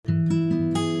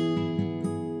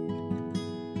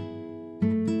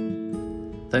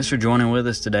Thanks for joining with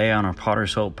us today on our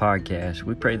Potter's Hope podcast.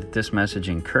 We pray that this message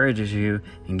encourages you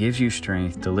and gives you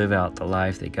strength to live out the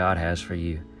life that God has for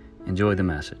you. Enjoy the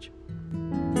message.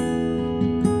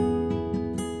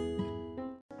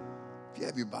 If you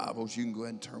have your Bibles, you can go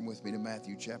ahead and turn with me to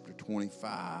Matthew chapter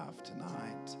 25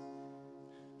 tonight.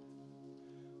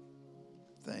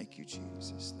 Thank you,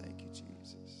 Jesus. Thank you,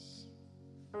 Jesus.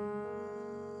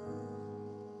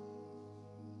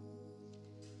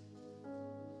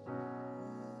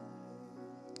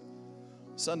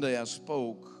 Sunday I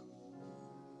spoke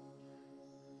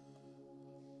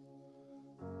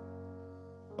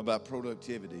about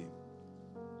productivity.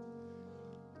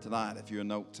 Tonight, if you're a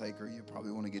note taker, you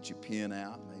probably want to get your pen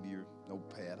out, maybe your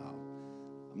notepad.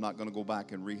 I'm not going to go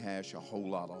back and rehash a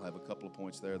whole lot. I'll have a couple of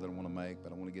points there that I want to make,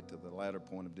 but I want to get to the latter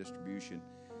point of distribution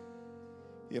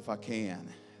if I can.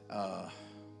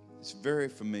 It's very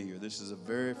familiar. This is a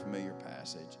very familiar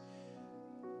passage.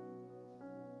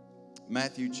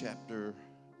 Matthew chapter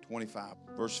 25,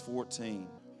 verse 14.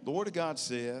 The Word of God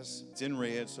says, it's in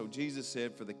red, so Jesus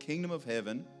said, "For the kingdom of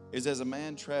heaven is as a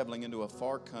man traveling into a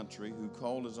far country who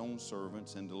called his own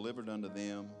servants and delivered unto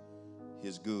them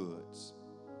his goods.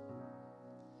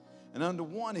 And unto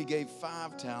one he gave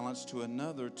 5 talents, to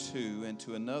another 2, and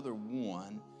to another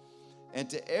 1, and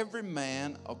to every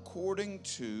man according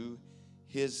to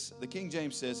his," the King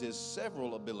James says, "his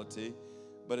several ability,"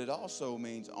 but it also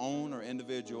means own or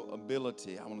individual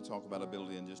ability. I want to talk about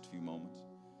ability in just a few moments.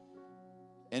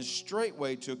 "And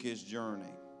straightway took his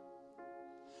journey.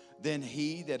 Then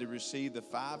he that had received the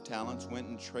 5 talents went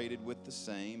and traded with the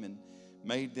same, and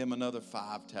made them another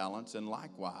 5 talents. And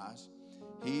likewise,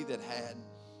 he that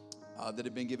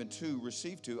had been given 2,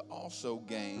 received 2, also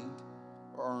gained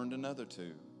or earned another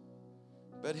 2.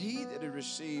 But he that had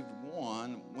received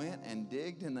 1 went and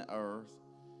digged in the earth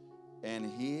and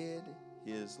hid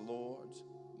his Lord's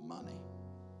money."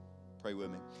 Pray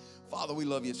with me. Father, we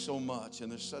love you so much,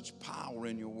 and there's such power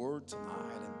in your word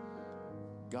tonight.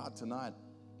 And God, tonight,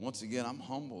 once again, I'm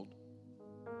humbled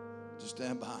to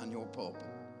stand behind your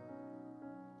pulpit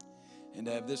and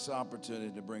to have this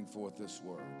opportunity to bring forth this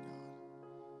word, God.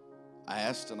 I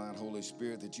ask tonight, Holy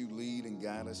Spirit, that you lead and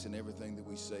guide us in everything that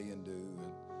we say and do.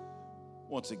 And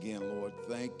once again, Lord,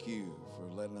 thank you for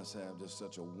letting us have just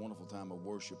such a wonderful time of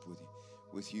worship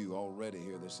with you already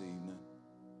here this evening.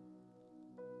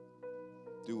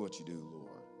 Do what you do,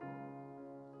 Lord.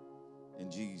 In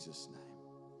Jesus'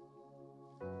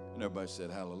 name. And everybody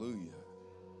said hallelujah.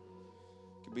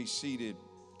 Can be seated.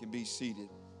 Can be seated.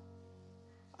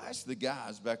 I asked the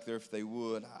guys back there if they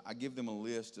would. I give them a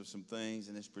list of some things,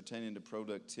 and it's pertaining to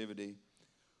productivity.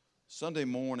 Sunday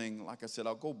morning, like I said,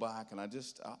 I'll go back, and I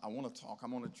want to talk.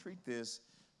 I'm going to treat this.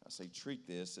 I say treat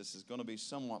this. This is going to be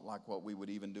somewhat like what we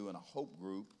would even do in a hope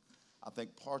group. I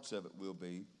think parts of it will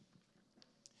be.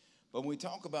 But when we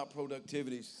talk about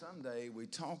productivity, Sunday we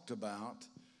talked about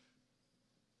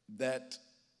that.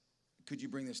 Could you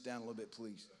bring this down a little bit,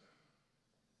 please?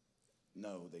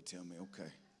 No, they tell me,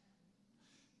 okay.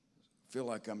 Feel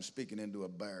like I'm speaking into a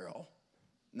barrel.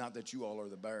 Not that you all are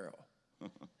the barrel.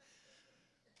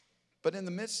 But in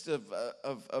the midst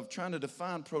of trying to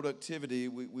define productivity,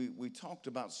 we talked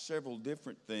about several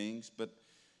different things, but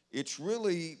it's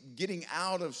really getting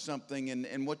out of something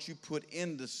and what you put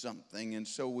into something. And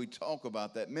so we talk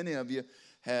about that. Many of you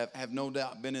have no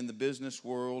doubt been in the business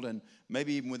world and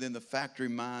maybe even within the factory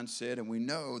mindset, and we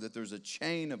know that there's a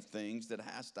chain of things that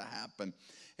has to happen.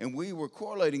 And we were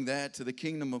correlating that to the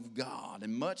kingdom of God,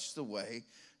 and much the way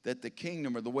that the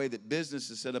kingdom, or the way that business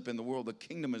is set up in the world, the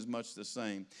kingdom is much the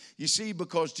same. You see,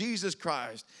 because Jesus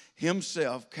Christ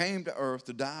himself came to earth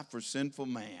to die for sinful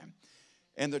man.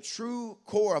 And the true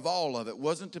core of all of it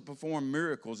wasn't to perform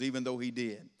miracles, even though he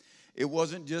did. It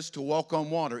wasn't just to walk on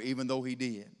water, even though he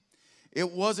did. It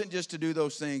wasn't just to do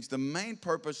those things. The main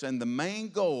purpose and the main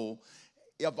goal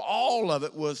of all of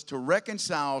it was to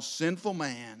reconcile sinful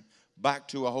man back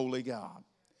to a holy God.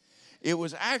 It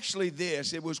was actually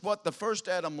this. It was what the first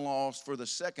Adam lost for the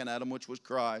second Adam, which was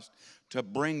Christ, to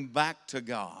bring back to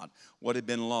God what had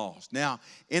been lost. Now,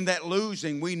 in that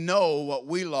losing, we know what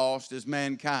we lost as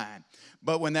mankind.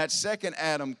 But when that second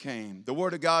Adam came, the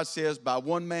Word of God says, by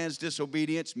one man's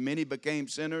disobedience, many became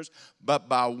sinners, but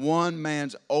by one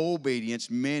man's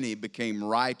obedience, many became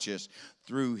righteous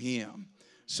through him.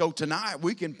 So tonight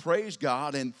we can praise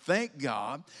God and thank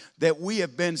God that we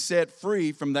have been set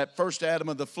free from that first Adam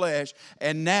of the flesh,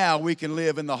 and now we can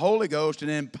live in the Holy Ghost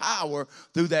and in power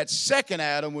through that second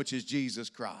Adam, which is Jesus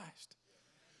Christ.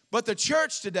 But the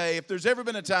church today, if there's ever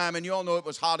been a time, and you all know it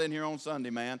was hot in here on Sunday,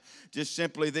 man, just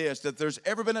simply this, that there's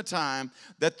ever been a time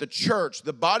that the church,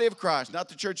 the body of Christ, not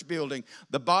the church building,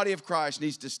 the body of Christ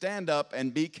needs to stand up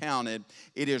and be counted,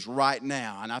 it is right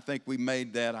now. And I think we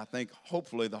made that,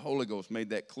 hopefully the Holy Ghost made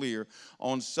that clear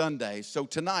on Sunday. So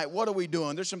tonight, what are we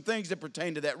doing? There's some things that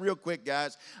pertain to that real quick,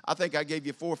 guys. I think I gave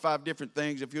you 4 or 5 different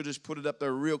things. If you'll just put it up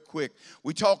there real quick.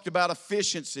 We talked about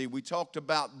efficiency. We talked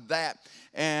about that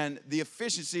and the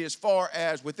efficiency as far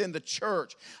as within the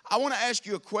church. I want to ask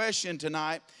you a question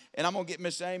tonight, and I'm going to get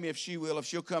Miss Amy, if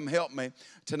she'll come help me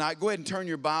tonight. Go ahead and turn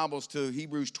your Bibles to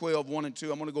Hebrews 12, 1 and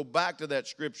 2. I'm going to go back to that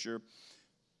scripture.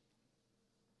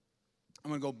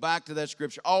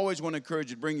 Always want to encourage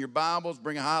you to bring your Bibles,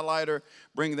 bring a highlighter,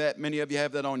 bring that. Many of you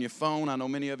have that on your phone. I know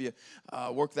many of you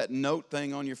work that note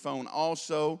thing on your phone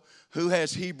also. Who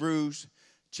has Hebrews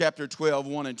chapter 12,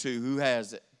 1 and 2? Who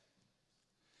has it?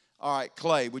 All right,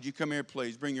 Clay, would you come here,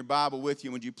 please? Bring your Bible with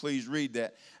you. Would you please read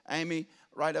that? Amy,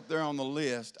 right up there on the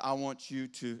list, I want you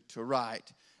to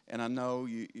write. And I know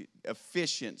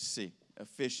efficiency.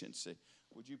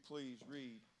 Would you please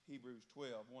read Hebrews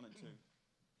 12, 1 and 2?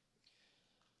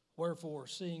 Wherefore,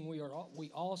 seeing we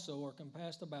also are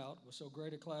compassed about with so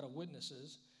great a cloud of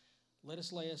witnesses, let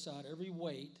us lay aside every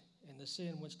weight and the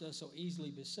sin which does so easily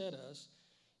beset us,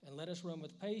 and let us run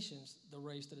with patience the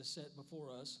race that is set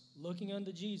before us, looking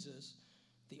unto Jesus,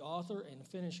 the author and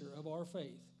finisher of our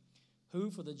faith, who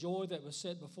for the joy that was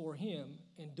set before him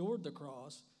endured the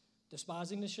cross,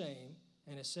 despising the shame,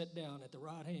 and is set down at the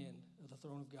right hand of the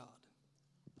throne of God.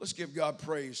 Let's give God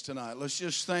praise tonight. Let's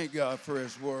just thank God for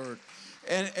his word.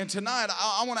 And tonight,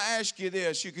 I want to ask you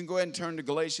this. You can go ahead and turn to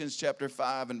Galatians chapter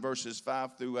 5 and verses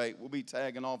 5 through 8. We'll be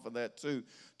tagging off of that too.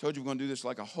 Told you we're going to do this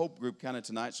like a hope group kind of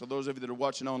tonight. So those of you that are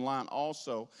watching online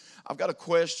also, I've got a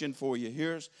question for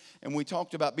you. And we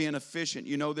talked about being efficient.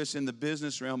 You know this in the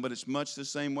business realm, but it's much the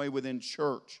same way within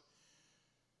church.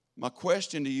 My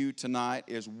question to you tonight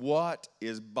is, what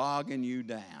is bogging you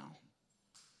down?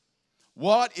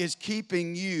 What is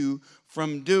keeping you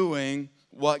from doing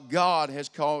what God has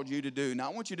called you to do?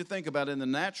 Now, I want you to think about in the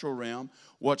natural realm,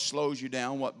 what slows you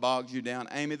down, what bogs you down.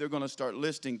 Amy, they're going to start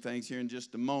listing things here in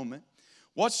just a moment.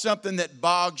 What's something that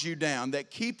bogs you down, that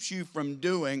keeps you from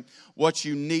doing what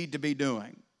you need to be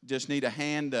doing? Just need a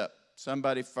hand up.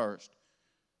 Somebody first.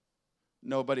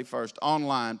 Nobody first.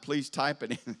 Online, please type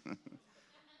it in.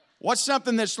 What's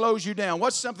something that slows you down?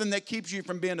 What's something that keeps you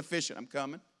from being efficient? I'm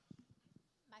coming.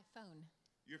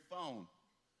 Your phone.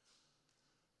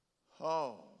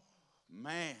 Oh,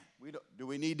 man. Do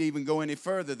we need to even go any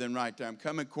further than right there? I'm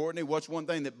coming, Courtney. What's one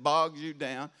thing that bogs you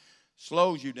down,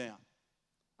 slows you down?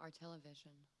 Our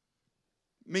television.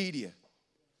 Media.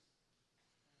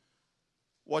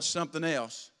 What's something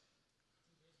else?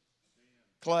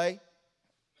 Clay.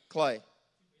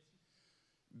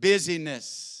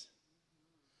 Busyness.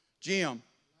 Jim.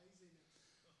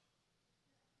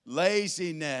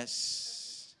 Laziness.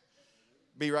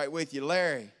 Be right with you,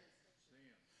 Larry.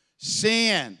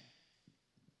 Sin.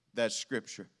 That's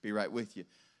scripture. Be right with you.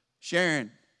 Sharon.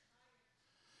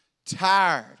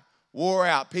 Tired. Wore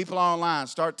out. People online,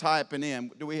 start typing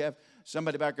in. Do we have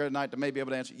somebody back there tonight that may be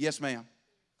able to answer? Yes, ma'am.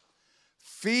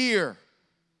 Fear.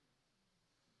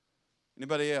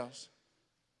 Anybody else?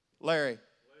 Larry.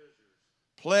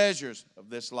 Pleasures of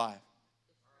this life.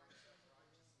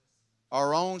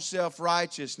 Our own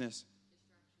self-righteousness.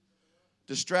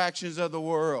 Distractions of the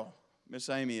world. Miss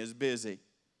Amy is busy.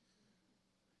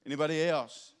 Anybody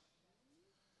else?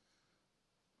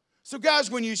 So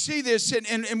guys, when you see this,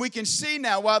 and we can see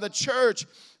now why the church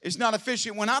is not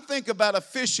efficient. When I think about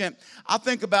efficient, I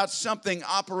think about something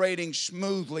operating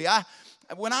smoothly.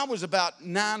 When I was about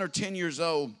 9 or 10 years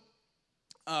old,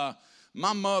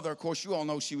 my mother, of course, you all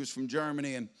know she was from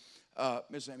Germany, and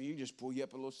Miss Amy, you just pull you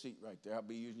up a little seat right there. I'll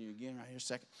be using you again right here in a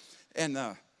second.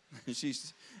 And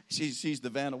she's the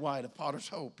Vanna White of Potter's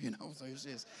Hope, you know.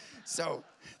 So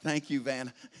thank you,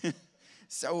 Vanna.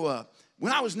 So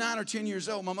when I was 9 or 10 years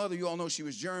old, my mother, you all know she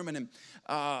was German, and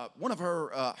one of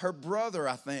her brother,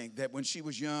 I think, that when she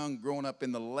was young, growing up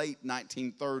in the late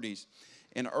 1930s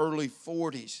and early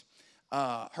 40s,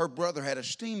 her brother had a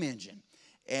steam engine.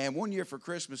 And one year for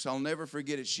Christmas, I'll never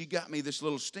forget it, she got me this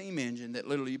little steam engine that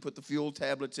literally you put the fuel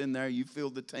tablets in there, you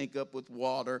filled the tank up with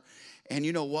water. And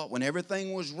you know what? When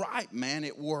everything was right, man,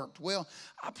 it worked. Well,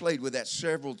 I played with that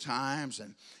several times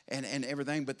and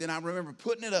everything, but then I remember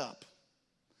putting it up.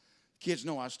 Kids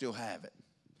know I still have it.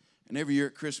 And every year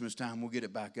at Christmas time, we'll get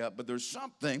it back up. But there's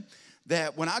something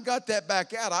that when I got that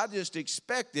back out, I just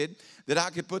expected that I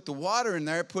could put the water in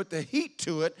there, put the heat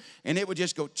to it, and it would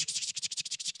just go.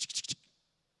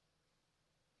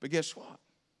 But guess what?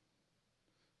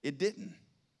 It didn't.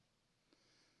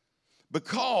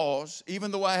 Because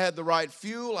even though I had the right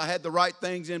fuel, I had the right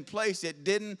things in place, it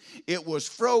didn't. It was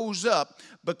froze up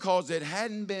because it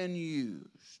hadn't been used.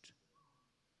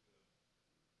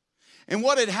 And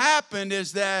what had happened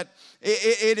is that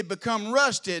it had become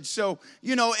rusted. So,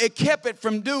 it kept it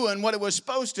from doing what it was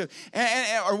supposed to,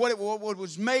 or what it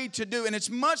was made to do. And it's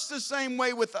much the same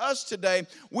way with us today.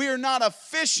 We are not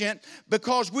efficient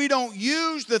because we don't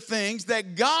use the things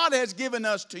that God has given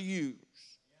us to use.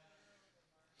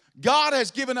 God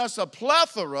has given us a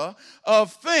plethora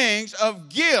of things, of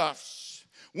gifts.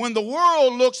 When the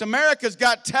world looks, America's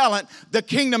got talent, the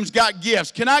kingdom's got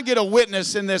gifts. Can I get a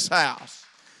witness in this house?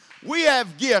 We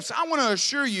have gifts. I want to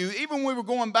assure you, even when we were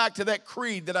going back to that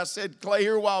creed that I said, Clay,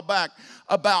 here a while back,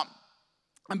 about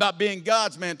being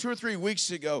God's man 2 or 3 weeks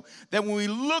ago, that when we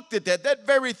looked at that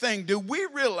very thing, do we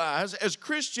realize as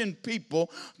Christian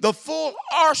people the full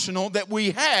arsenal that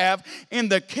we have in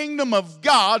the kingdom of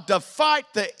God to fight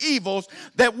the evils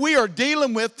that we are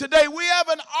dealing with today? We have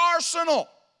an arsenal.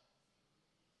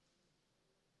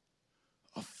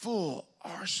 A full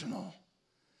arsenal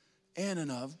in and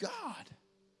of God.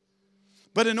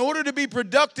 But in order to be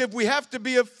productive, we have to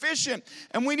be efficient.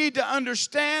 And we need to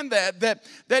understand that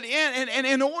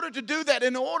in order to do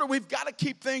that, we've got to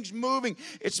keep things moving.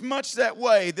 It's much that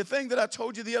way. The thing that I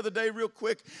told you the other day real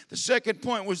quick, the second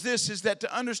point was this, is that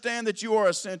to understand that you are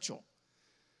essential.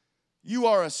 You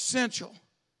are essential.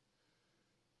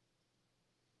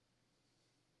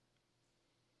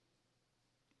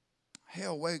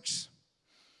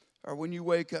 When you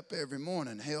wake up every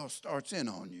morning, hell starts in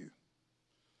on you,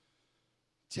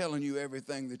 telling you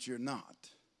everything that you're not,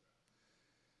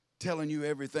 telling you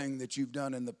everything that you've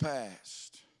done in the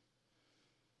past.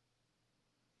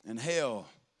 And hell,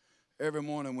 every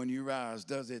morning when you rise,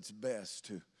 does its best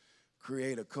to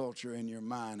create a culture in your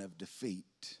mind of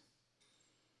defeat.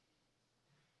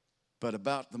 But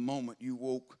about the moment you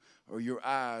woke or your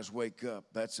eyes wake up,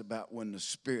 that's about when the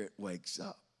Spirit wakes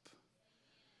up.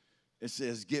 It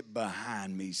says, "Get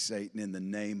behind me, Satan, in the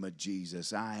name of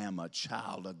Jesus. I am a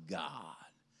child of God.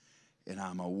 And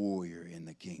I'm a warrior in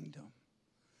the kingdom."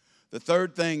 The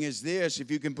third thing is this,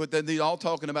 if you can put that, these all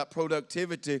talking about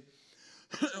productivity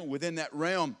within that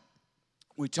realm.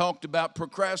 We talked about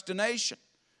procrastination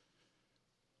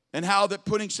and how that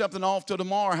putting something off till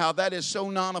tomorrow, how that is so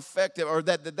non-effective, or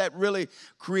that really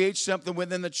creates something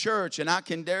within the church. And I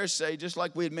can dare say, just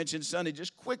like we had mentioned Sunday,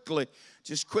 just quickly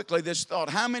this thought.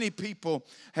 How many people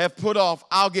have put off,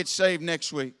 I'll get saved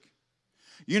next week?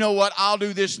 You know what? I'll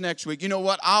do this next week. You know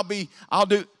what? I'll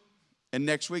do. And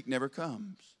next week never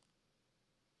comes.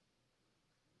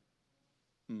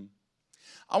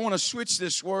 I want to switch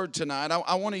this word tonight.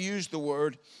 I want to use the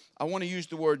word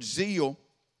zeal,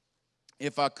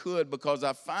 if I could, because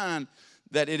I find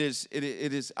that it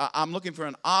is. I'm looking for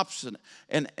an opposite,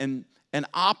 an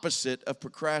opposite of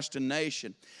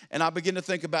procrastination. And I begin to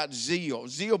think about zeal.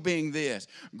 Zeal being this: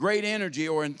 great energy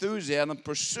or enthusiasm,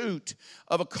 pursuit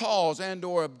of a cause and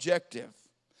or objective.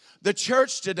 The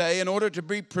church today, in order to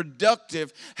be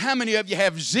productive, how many of you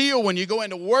have zeal when you go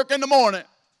into work in the morning?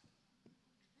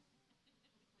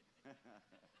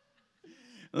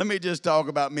 Let me just talk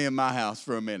about me and my house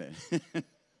for a minute.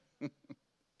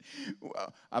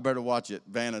 Well, I better watch it.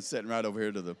 Vanna's sitting right over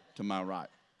here to my right.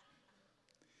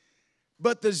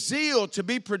 But the zeal to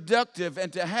be productive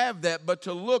and to have that, but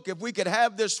to look, if we could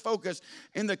have this focus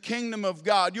in the kingdom of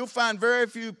God, you'll find very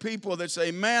few people that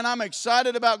say, man, I'm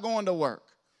excited about going to work.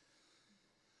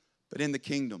 But in the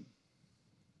kingdom,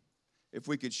 if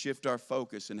we could shift our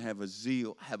focus and have a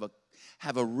zeal,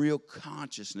 have a real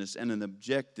consciousness and an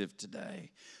objective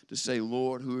today to say,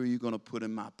 Lord, who are you going to put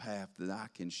in my path that I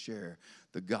can share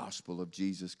the gospel of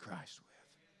Jesus Christ with?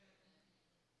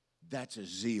 That's a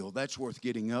zeal. That's worth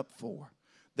getting up for.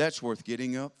 That's worth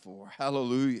getting up for.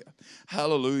 Hallelujah.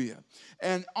 Hallelujah.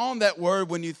 And on that word,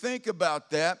 when you think about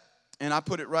that, and I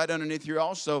put it right underneath here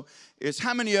also, is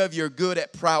how many of you are good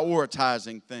at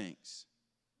prioritizing things?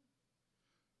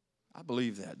 I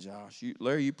believe that, Josh.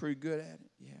 Larry, you pretty good at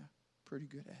it? Yeah, pretty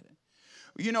good at it.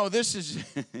 You know, this is,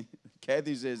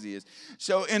 Kathy says he is.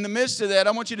 So in the midst of that,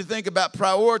 I want you to think about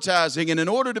prioritizing. And in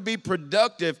order to be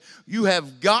productive, you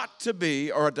have got to be,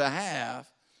 or to have,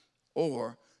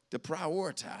 or to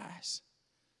prioritize.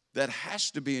 That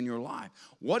has to be in your life.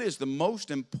 What is the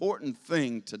most important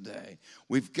thing today?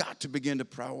 We've got to begin to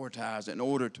prioritize in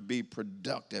order to be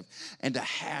productive and to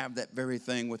have that very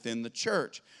thing within the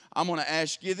church. I'm going to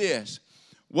ask you this.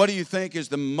 What do you think is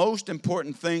the most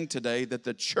important thing today that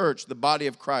the church, the body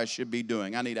of Christ, should be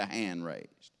doing? I need a hand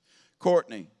raised.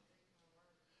 Courtney.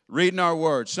 Reading our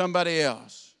word. Somebody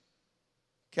else.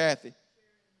 Kathy.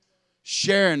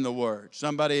 Sharing the word.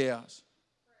 Somebody else.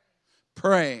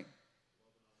 Praying.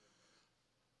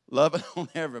 Loving on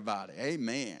everybody.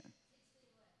 Amen.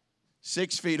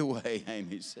 6 feet away,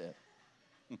 Amy said.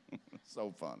 So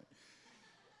funny.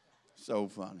 So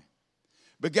funny.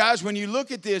 But guys, when you look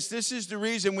at this, this is the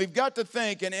reason we've got to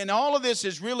think, and all of this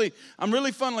is really, I'm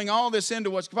really funneling all this into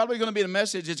what's probably going to be the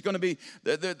message. It's going to be,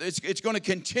 it's going to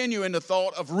continue in the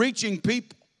thought of reaching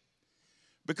people.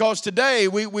 Because today,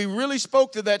 we really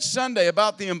spoke to that Sunday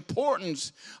about the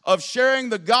importance of sharing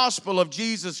the gospel of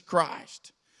Jesus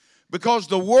Christ. Because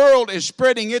the world is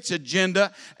spreading its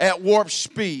agenda at warp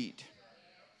speed.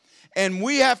 And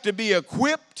we have to be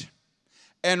equipped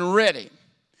and ready.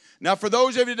 Now, for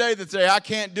those of you today that say, I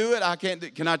can't do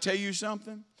it, can I tell you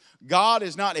something? God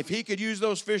is not, if He could use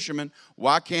those fishermen,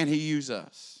 why can't He use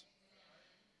us?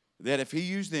 That if He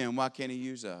used them, why can't He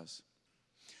use us?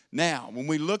 Now, when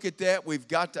we look at that, we've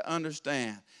got to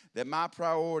understand that my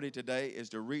priority today is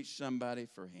to reach somebody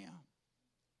for Him.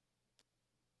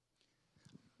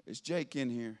 Is Jake in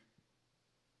here?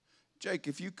 Jake,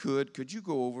 if you could you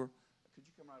go over? Could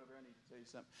you come right over? I need to tell you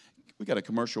something. We got a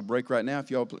commercial break right now. If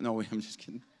y'all, no, I'm just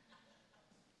kidding.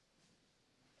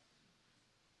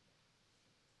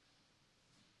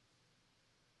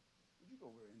 Would you go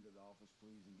over into the office,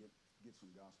 please, and get some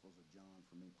Gospels of John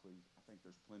for me, please? I think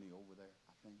there's plenty over there,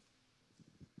 I think.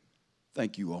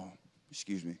 Thank you all.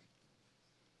 Excuse me.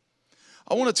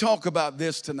 I want to talk about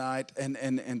this tonight and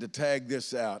to tag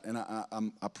this out. And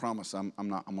I promise I'm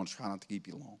going to try not to keep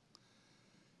you long.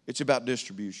 It's about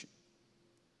distribution.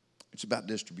 It's about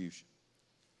distribution.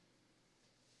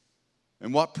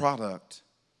 And what product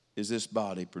is this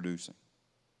body producing?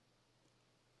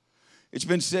 It's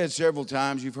been said several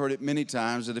times, you've heard it many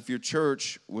times, that if your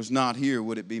church was not here,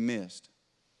 would it be missed?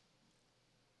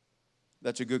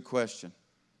 That's a good question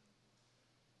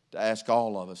to ask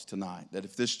all of us tonight, that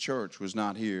if this church was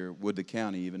not here, would the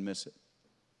county even miss it?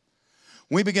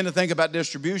 When we begin to think about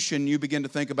distribution, you begin to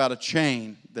think about a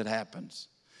chain that happens.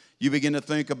 You begin to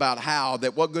think about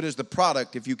what good is the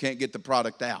product if you can't get the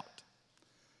product out?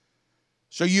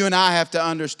 So you and I have to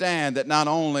understand that not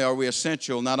only are we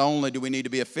essential, not only do we need to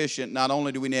be efficient, not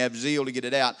only do we need to have zeal to get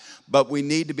it out, but we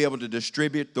need to be able to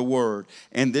distribute the word.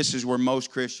 And this is where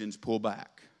most Christians pull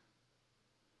back.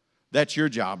 That's your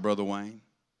job, Brother Wayne.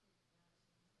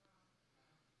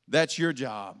 That's your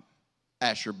job,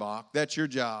 Asher Bach. That's your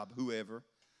job, whoever.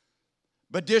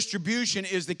 But distribution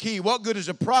is the key. What good is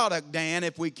a product, Dan,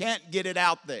 if we can't get it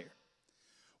out there?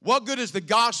 What good is the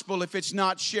gospel if it's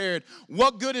not shared?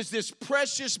 What good is this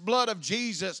precious blood of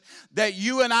Jesus that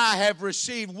you and I have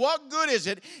received? What good is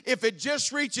it if it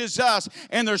just reaches us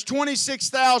and there's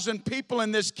 26,000 people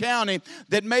in this county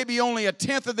that maybe only a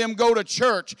tenth of them go to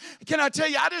church? Can I tell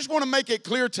you, I just want to make it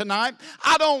clear tonight,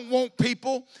 I don't want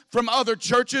people from other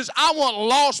churches. I want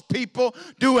lost people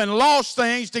doing lost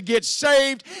things to get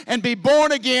saved and be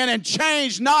born again and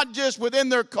change not just within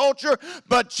their culture,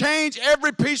 but change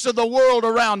every piece of the world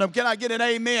around them. Can I get an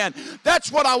amen? That's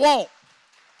what I want.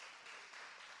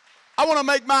 I want to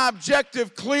make my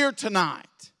objective clear tonight.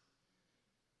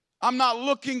 I'm not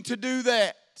looking to do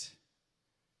that.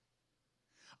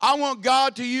 I want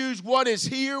God to use what is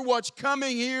here, what's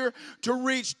coming here, to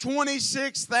reach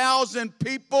 26,000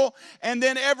 people, and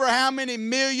then ever how many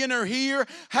million are here.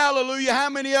 Hallelujah. How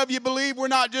many of you believe we're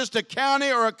not just a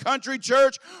county or a country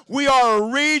church? We are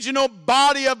a regional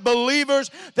body of believers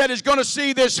that is going to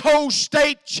see this whole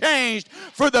state changed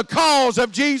for the cause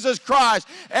of Jesus Christ.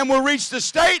 And we'll reach the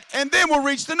state, and then we'll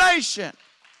reach the nation.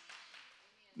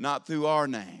 Not through our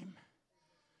name,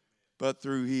 but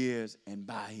through His and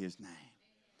by His name.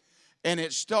 And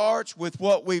it starts with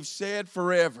what we've said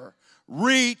forever.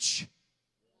 Reach.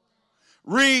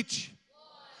 Reach.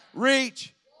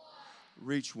 Reach.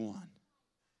 Reach one.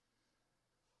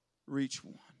 Reach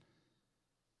one.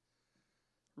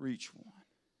 Reach one.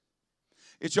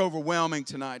 It's overwhelming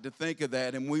tonight to think of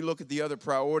that. And we look at the other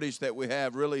priorities that we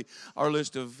have, really our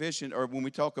list of efficient, or when we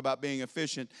talk about being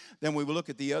efficient, then we look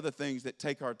at the other things that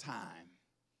take our time.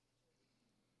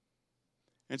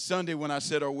 And Sunday when I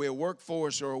said, are we a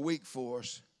workforce or a weak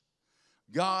force?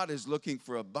 God is looking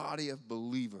for a body of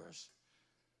believers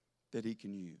that He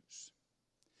can use.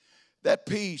 That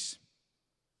piece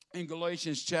in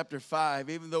Galatians chapter 5,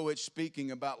 even though it's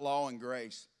speaking about law and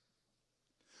grace,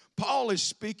 Paul is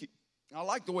speaking. I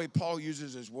like the way Paul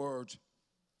uses his words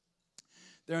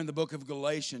there in the book of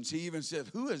Galatians. He even said,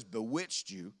 who has bewitched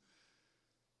you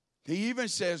He even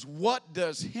says, what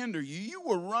does hinder you? You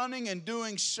were running and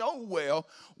doing so well.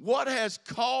 What has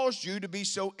caused you to be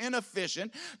so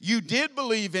inefficient? You did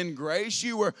believe in grace.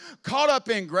 You were caught up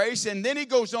in grace. And then he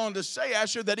goes on to say,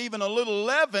 Asher, that even a little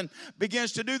leaven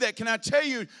begins to do that. Can I tell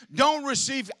you,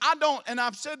 and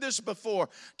I've said this before,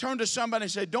 turn to somebody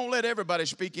and say, don't let everybody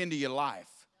speak into your life.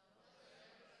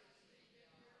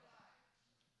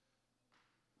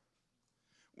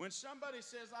 When somebody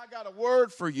says, I got a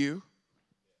word for you,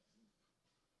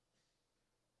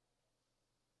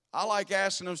 I like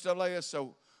asking them stuff like this.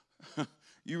 So,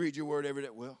 you read your word every day.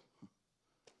 Well,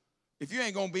 if you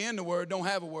ain't going to be in the word, don't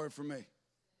have a word for me.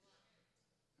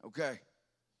 Okay.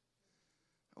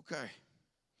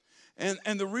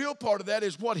 And the real part of that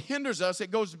is what hinders us. It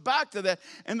goes back to that.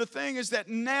 And the thing is that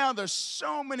now there's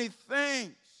so many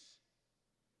things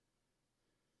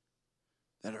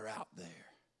that are out there.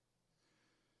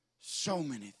 So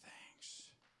many things.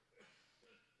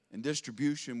 In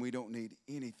distribution, we don't need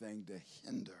anything to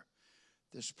hinder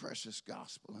this precious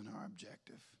gospel and our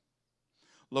objective.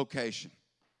 Location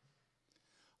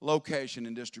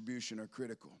and distribution are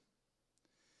critical.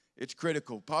 It's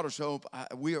critical. Potter's Hope,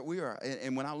 we are,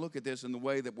 and when I look at this in the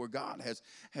way that where God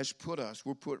has put us,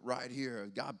 we're put right here.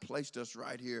 God placed us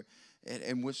right here,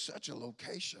 and with such a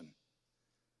location.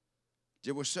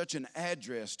 There was such an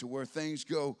address to where things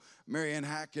go, Marianne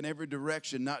Hack, in every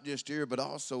direction, not just here, but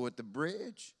also at the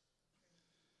bridge.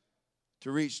 To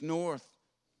reach north,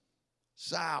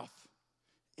 south,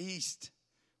 east,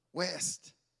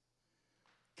 west.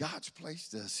 God's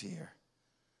placed us here.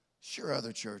 Sure,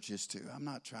 other churches too. I'm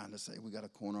not trying to say we got a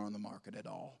corner on the market at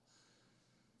all.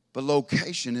 But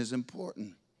location is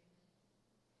important.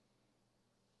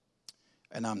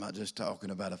 And I'm not just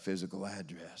talking about a physical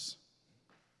address.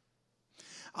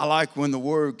 I like when the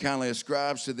word kind of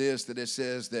ascribes to this, that it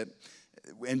says that,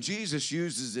 and Jesus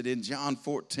uses it in John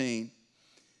 14.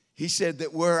 He said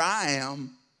that where I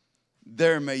am,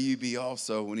 there may you be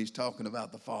also, when he's talking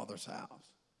about the Father's house.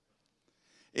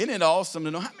 Isn't it awesome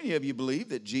to know? How many of you believe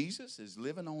that Jesus is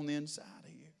living on the inside of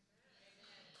you?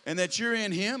 And that you're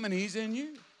in him and he's in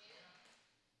you?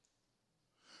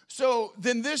 So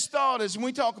then this thought is, when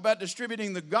we talk about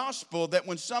distributing the gospel, that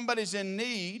when somebody's in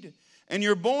need and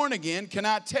you're born again, can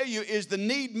I tell you, is the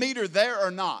need meter there or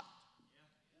not?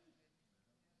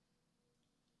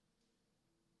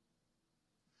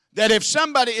 That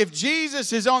if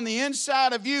Jesus is on the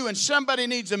inside of you and somebody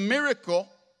needs a miracle,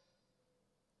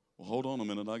 well, hold on a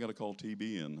minute, I got to call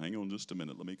TBN. Hang on just a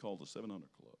minute. Let me call the 700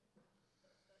 Club.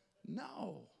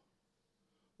 No.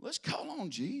 Let's call on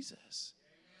Jesus.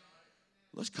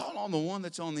 Let's call on the one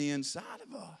that's on the inside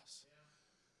of us.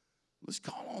 Let's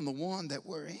call on the one that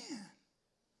we're in.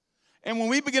 And when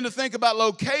we begin to think about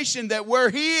location, that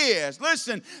where he is,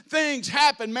 listen, things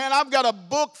happen. Man, I've got a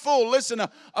book full. Listen,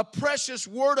 a precious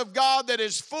word of God that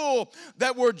is full,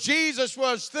 that where Jesus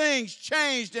was, things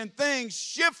changed and things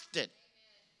shifted.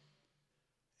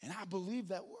 And I believe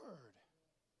that word.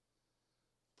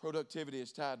 Productivity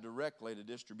is tied directly to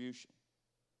distribution.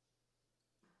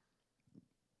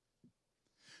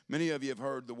 Many of you have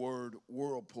heard the word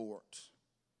worldport.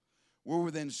 We're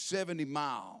within 70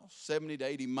 to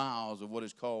 80 miles of what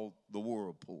is called the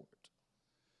worldport.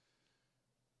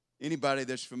 Anybody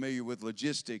that's familiar with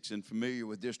logistics and familiar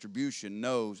with distribution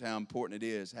knows how important it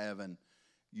is having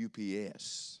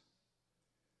UPS,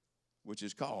 which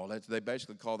is called, they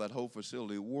basically call that whole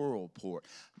facility worldport.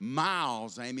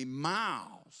 Miles, Amy,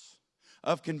 miles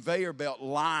of conveyor belt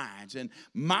lines and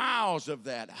miles of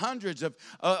that, hundreds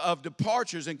of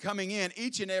departures and coming in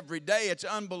each and every day. It's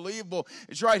unbelievable.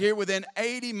 It's right here within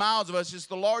 80 miles of us. It's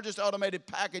the largest automated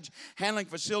package handling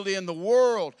facility in the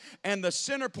world. And the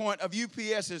center point of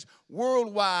UPS's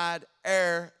worldwide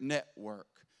air network.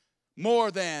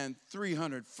 More than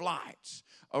 300 flights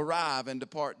arrive and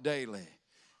depart daily.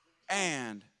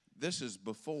 And this is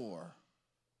before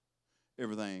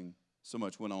everything so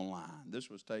much went online. This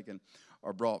was taken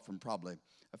or brought from probably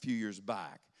a few years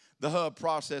back. The hub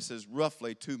processes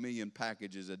roughly 2 million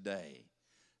packages a day,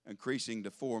 increasing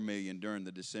to 4 million during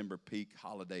the December peak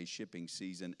holiday shipping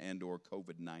season and or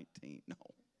COVID-19. No.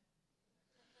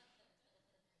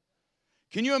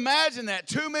 Can you imagine that?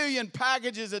 2 million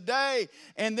packages a day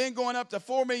and then going up to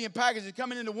 4 million packages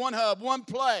coming into one hub, one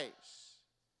place.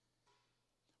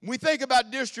 When we think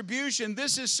about distribution,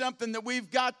 this is something that we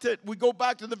go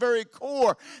back to the very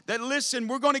core, that listen,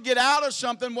 we're going to get out of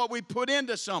something what we put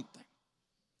into something.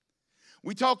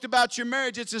 We talked about your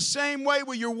marriage. It's the same way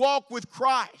with your walk with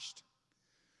Christ.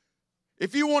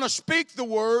 If you want to speak the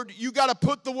word, you got to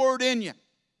put the word in you.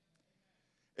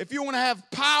 If you want to have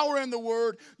power in the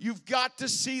word, you've got to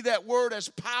see that word as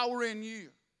power in you.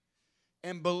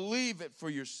 and believe it for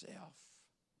yourself.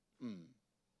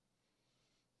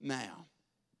 Now,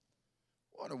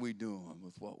 what are we doing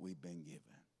with what we've been given?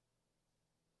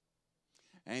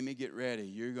 Amy, get ready.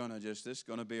 You're going to this is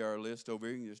going to be our list over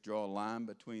here. You can just draw a line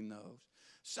between those.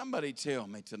 Somebody tell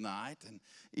me tonight, and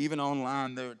even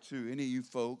online there too, any of you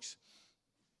folks,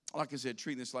 like I said,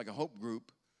 treating this like a hope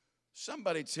group,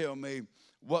 somebody tell me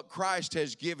what Christ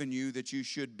has given you that you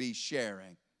should be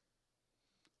sharing.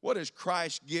 What has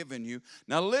Christ given you?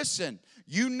 Now listen,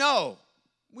 we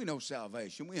know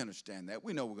salvation. We understand that.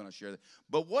 We know we're going to share that.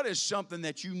 But what is something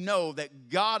that you know that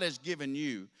God has given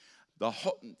you?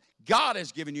 God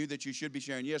has given you that you should be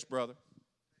sharing. Yes, brother.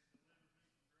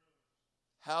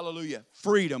 Hallelujah.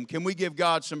 Freedom. Can we give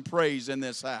God some praise in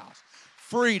this house?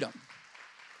 Freedom.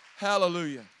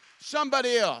 Hallelujah.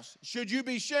 Somebody else, should you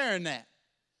be sharing that?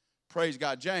 Praise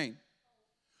God. Jane.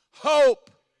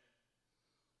 Hope.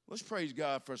 Let's praise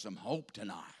God for some hope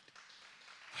tonight.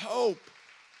 Hope.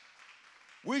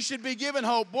 We should be giving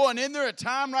hope. Boy, and isn't there a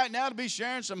time right now to be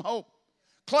sharing some hope?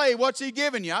 Clay, what's he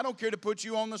giving you? I don't care to put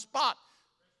you on the spot.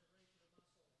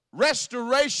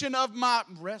 Restoration.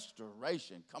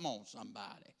 Come on,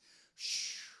 somebody.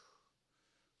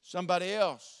 Somebody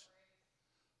else.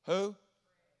 Who?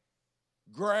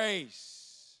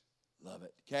 Grace. Love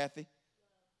it. Kathy?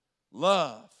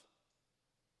 Love.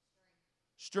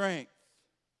 Strength.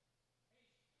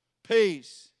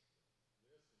 Peace.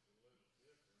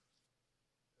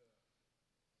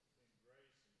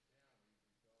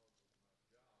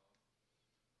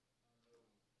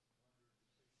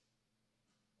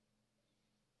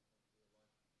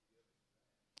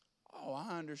 Oh,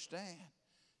 I understand.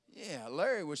 Yeah,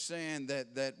 Larry was saying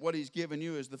that what he's given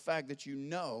you is the fact that you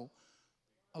know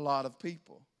a lot of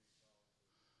people.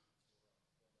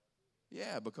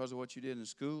 Yeah, because of what you did in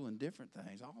school and different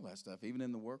things, all that stuff, even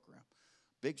in the workroom.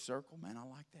 Big circle, man, I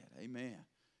like that. Amen.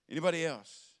 Anybody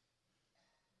else?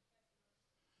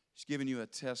 He's giving you a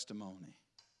testimony.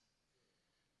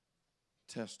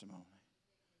 Testimony.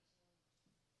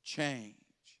 Change.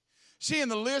 See,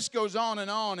 and the list goes on,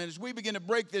 and as we begin to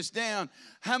break this down,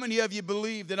 how many of you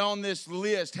believe that on this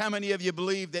list, how many of you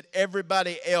believe that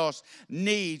everybody else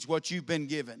needs what you've been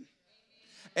given?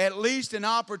 At least an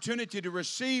opportunity to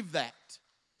receive that.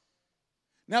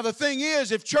 Now, the thing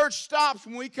is, if church stops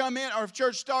when we come in, or if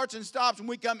church starts and stops when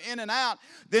we come in and out,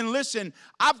 then listen,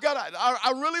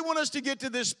 I really want us to get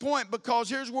to this point, because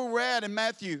here's where we're at in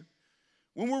Matthew.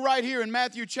 When we're right here in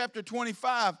Matthew chapter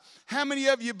 25, how many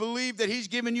of you believe that he's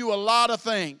given you a lot of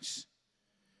things?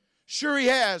 Sure he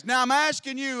has. Now I'm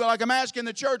asking you, like I'm asking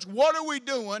the church, what are we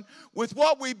doing with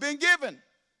what we've been given?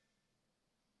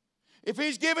 If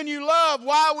he's given you love,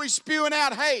 why are we spewing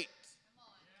out hate?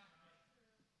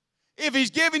 If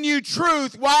he's given you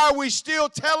truth, why are we still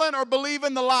telling or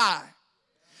believing the lie?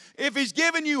 If he's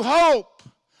given you hope,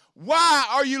 why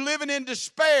are you living in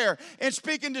despair and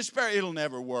speaking despair? It'll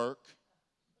never work.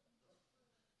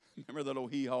 Remember that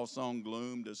old hee-haw song,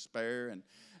 Gloom, Despair, and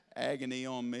Agony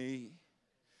on Me?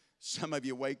 Some of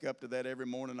you wake up to that every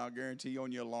morning, I'll guarantee you,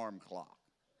 on your alarm clock.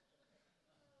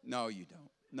 No, you don't.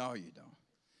 No, you don't.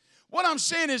 What I'm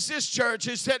saying is this, church,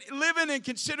 is that living and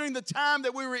considering the time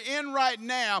that we were in right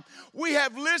now, we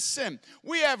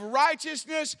have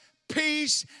righteousness,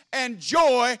 peace, and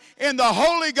joy in the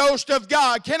Holy Ghost of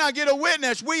God. Can I get a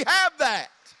witness? We have that.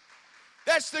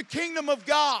 That's the kingdom of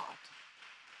God.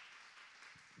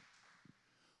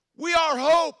 We are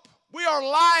hope. We are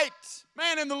light.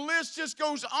 Man, and the list just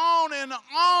goes on and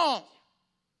on.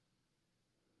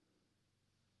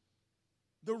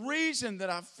 The reason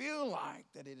that I feel like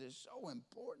that it is so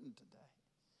important today,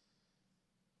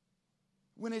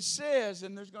 when it says,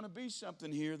 and there's going to be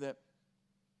something here that,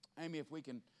 Amy, if we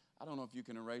can, I don't know if you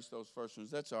can erase those first ones.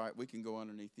 That's all right. We can go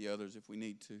underneath the others if we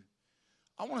need to.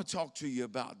 I want to talk to you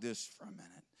about this for a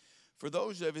minute. For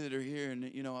those of you that are here,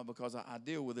 and because I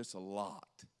deal with this a lot.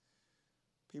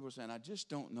 People are saying, I just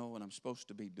don't know what I'm supposed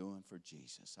to be doing for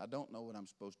Jesus. I don't know what I'm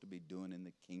supposed to be doing in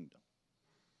the kingdom.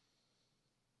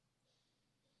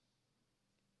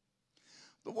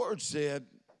 The word said,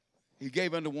 he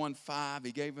gave unto one 5,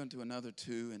 he gave unto another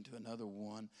 2, and to another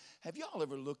 1. Have y'all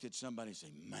ever looked at somebody and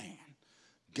say, man,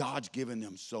 God's given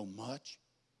them so much?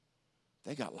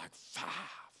 They got like 5.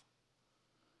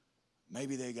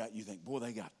 Maybe you think, boy,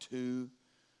 they got 2.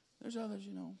 There's others,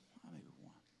 maybe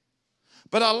 1.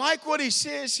 But I like what he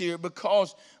says here,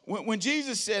 because when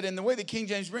Jesus said, and the way the King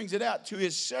James brings it out, to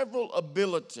his several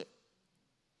ability.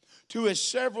 To his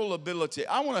several ability.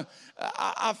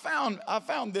 I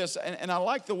found this, and I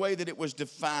like the way that it was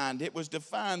defined. It was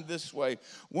defined this way.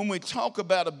 When we talk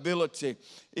about ability,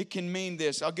 it can mean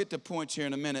this. I'll get to points here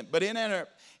in a minute. But in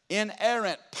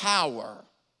inerrant power.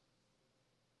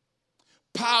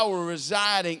 Power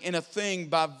residing in a thing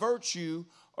by virtue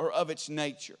or of its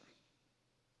nature.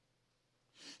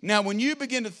 Now, when you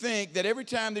begin to think that every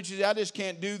time that you say, I just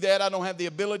can't do that, I don't have the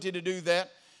ability to do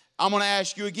that, I'm going to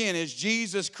ask you again, is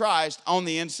Jesus Christ on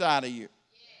the inside of you?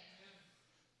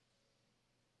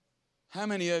 How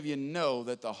many of you know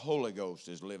that the Holy Ghost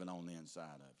is living on the inside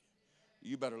of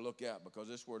you? You better look out, because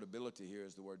this word ability here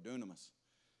is the word dunamis.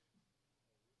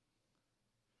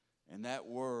 And that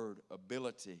word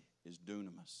ability is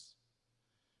dunamis.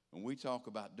 When we talk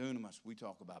about dunamis, we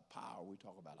talk about power. We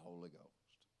talk about the Holy Ghost.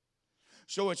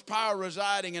 So it's power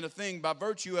residing in a thing by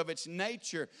virtue of its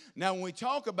nature. Now, when we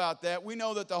talk about that, we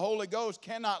know that the Holy Ghost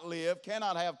cannot live,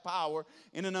 cannot have power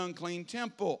in an unclean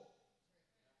temple.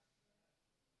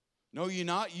 No, you're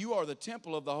not. You are the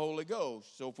temple of the Holy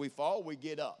Ghost. So if we fall, we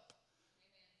get up.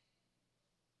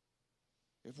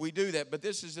 If we do that. But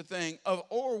this is the thing,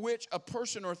 or which a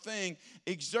person or thing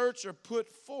exerts or put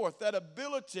forth. That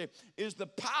ability is the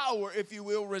power, if you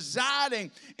will,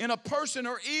 residing in a person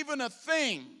or even a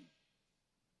thing.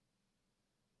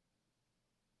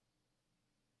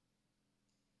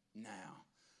 Now,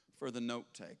 for the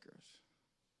note takers,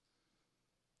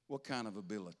 what kind of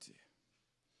ability?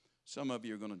 Some of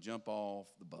you are going to jump off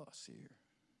the bus here.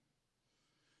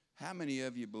 How many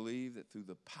of you believe that through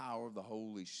the power of the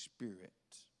Holy Spirit,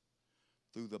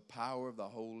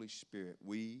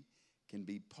 we can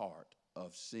be part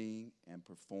of seeing and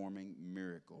performing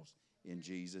miracles in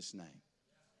Jesus' name?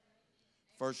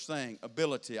 First thing,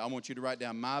 ability. I want you to write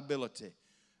down my ability.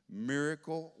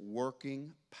 Miracle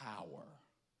working power.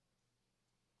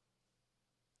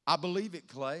 I believe it,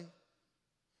 Clay.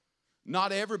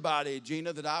 Not everybody,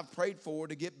 Gina, that I've prayed for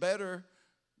to get better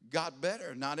got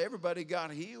better. Not everybody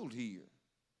got healed here.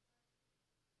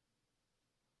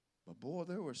 But boy,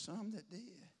 there were some that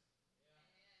did.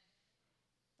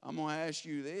 I'm going to ask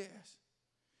you this.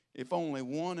 If only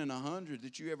 1 in 100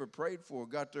 that you ever prayed for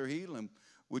got their healing,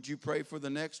 would you pray for the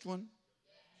next one?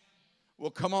 Well,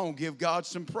 come on, give God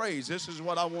some praise. This is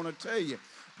what I want to tell you.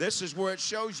 This is where it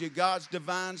shows you God's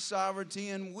divine sovereignty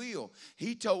and will.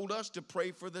 He told us to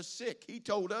pray for the sick. He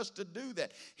told us to do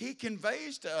that. He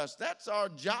conveys to us. That's our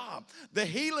job. The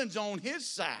healing's on His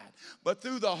side. But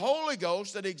through the Holy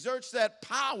Ghost that exerts that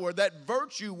power, that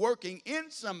virtue working in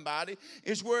somebody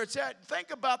is where it's at.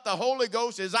 Think about the Holy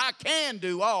Ghost as I can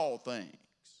do all things.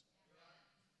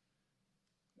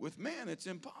 With man, it's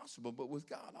impossible, but with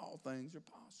God, all things are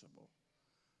possible.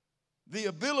 The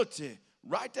ability,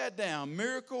 write that down,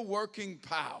 miracle working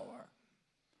power.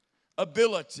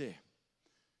 Ability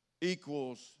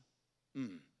equals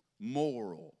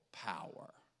moral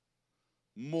power.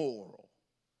 Moral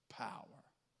power.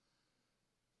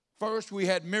 First we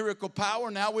had miracle power,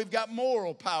 now we've got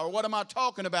moral power. What am I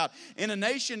talking about? In a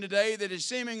nation today that is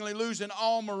seemingly losing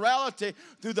all morality,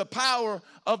 through the power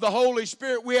of the Holy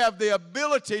Spirit, we have the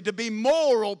ability to be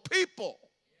moral people.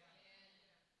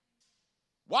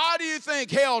 Why do you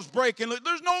think hell's breaking loose?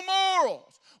 There's no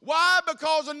morals. Why?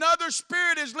 Because another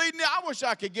spirit is leading. I wish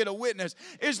I could get a witness.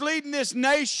 Is leading this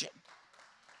nation.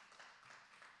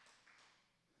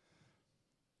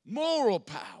 Moral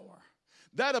power.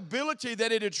 That ability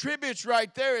that it attributes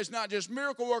right there is not just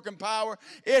miracle working power.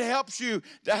 It helps you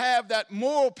to have that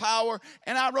moral power.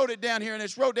 And I wrote it down here, and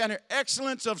it's wrote down here,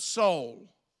 excellence of soul.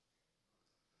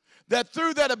 That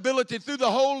through that ability, through the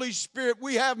Holy Spirit,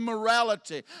 we have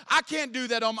morality. I can't do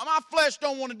that on my flesh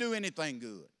don't want to do anything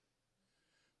good.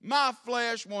 My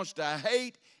flesh wants to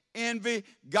hate, envy,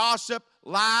 gossip,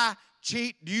 lie,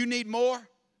 cheat. Do you need more?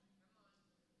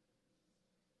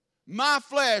 My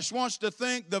flesh wants to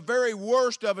think the very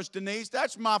worst of us, Denise.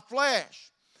 That's my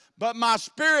flesh. But my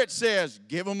spirit says,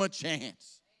 give them a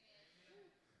chance.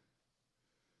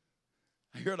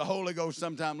 I hear the Holy Ghost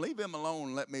sometimes, leave him alone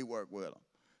and let me work with him.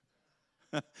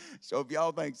 So if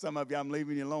y'all think some of you I'm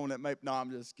leaving you alone, no,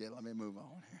 I'm just kidding. Let me move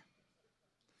on here.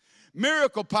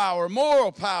 Miracle power,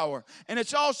 moral power. And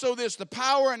it's also this, the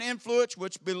power and influence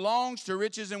which belongs to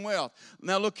riches and wealth.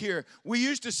 Now look here. We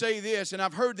used to say this, and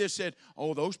I've heard this said,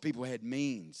 oh, those people had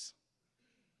means.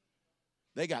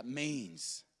 They got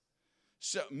means.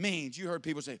 So, means. You heard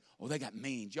people say, oh, they got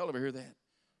means. Y'all ever hear that?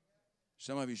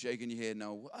 Some of you shaking your head,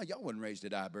 no. Y'all wasn't raised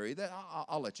at Iberia.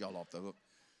 I'll let y'all off the hook.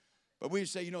 But we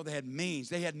say, they had means.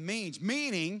 They had means,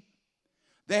 meaning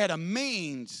they had a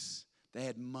means. They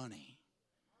had money.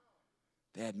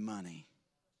 They had money.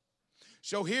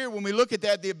 So here, when we look at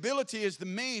that, the ability is the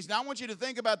means. Now, I want you to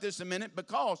think about this a minute,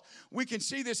 because we can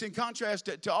see this in contrast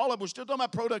to all of it. We're still talking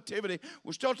about productivity.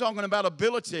 We're still talking about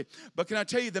ability. But can I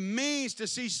tell you, the means to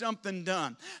see something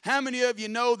done? How many of you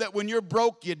know that when you're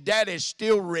broke, your daddy's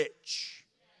still rich?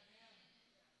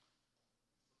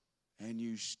 And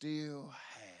you still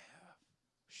have,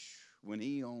 when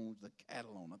he owns the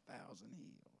cattle on 1,000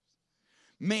 hills.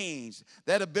 Means,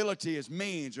 that ability is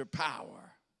means or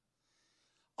power.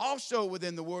 Also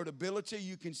within the word ability,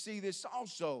 you can see this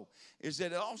also, is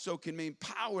that it also can mean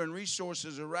power and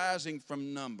resources arising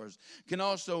from numbers. Can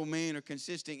also mean or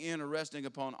consisting in or resting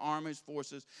upon armies,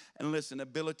 forces. And listen,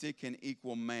 ability can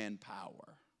equal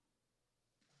manpower.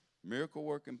 Miracle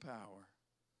working power,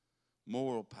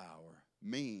 moral power,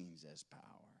 means as power.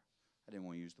 I didn't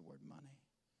want to use the word money.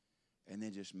 And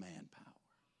then just manpower.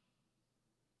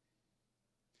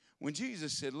 When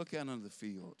Jesus said, look out into the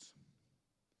fields,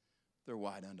 they're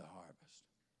white unto harvest.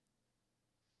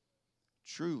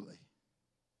 Truly,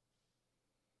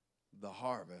 the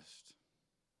harvest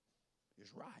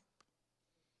is ripe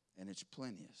and it's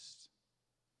plenteous.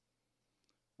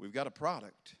 We've got a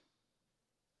product,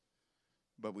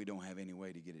 but we don't have any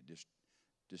way to get it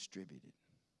distributed.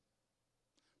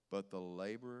 But the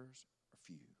laborers are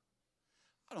few.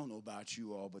 I don't know about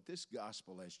you all, but this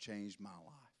gospel has changed my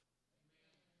life.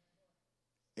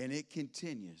 And it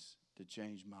continues to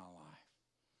change my life.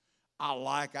 I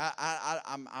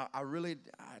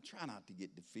try not to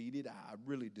get defeated. I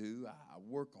really do. I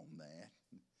work on that.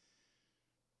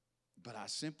 But I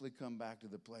simply come back to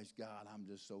the place, God, I'm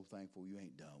just so thankful you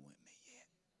ain't done with me yet.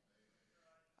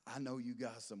 I know you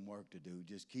got some work to do.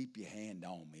 Just keep your hand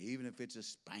on me. Even if it's a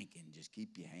spanking, just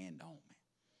keep your hand on me.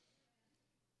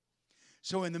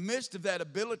 So in the midst of that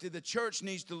ability, the church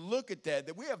needs to look at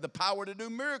that we have the power to do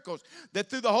miracles,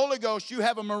 that through the Holy Ghost you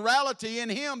have a morality in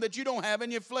Him that you don't have in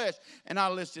your flesh. And I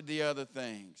listed the other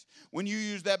things. When you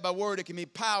use that by word, it can be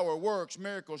power, works,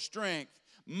 miracles, strength,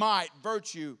 might,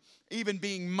 virtue, even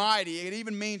being mighty. It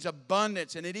even means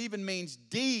abundance, and it even means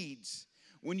deeds.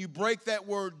 When you break that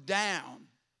word down,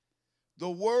 the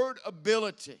word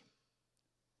ability.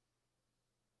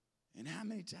 And how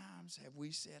many times have we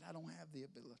said, I don't have the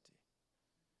ability?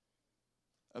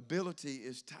 Ability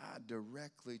is tied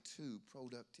directly to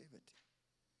productivity.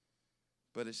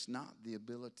 But it's not the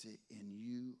ability in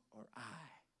you or I.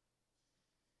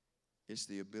 It's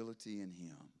the ability in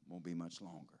Him. Won't be much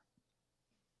longer.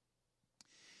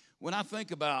 When I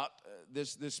think about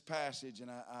this passage,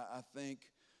 and I think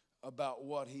about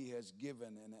what He has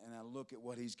given, and I look at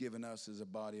what He's given us as a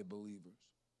body of believers,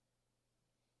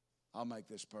 I'll make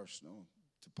this personal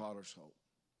to Potter's Hope.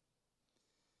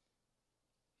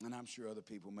 And I'm sure other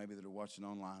people maybe that are watching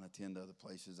online attend other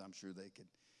places. I'm sure they could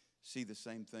see the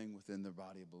same thing within their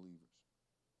body of believers.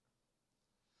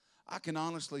 I can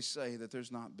honestly say that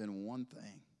there's not been one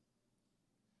thing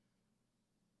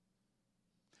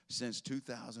since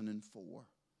 2004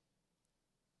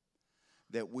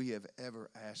 that we have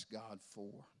ever asked God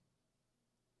for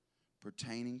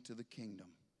pertaining to the kingdom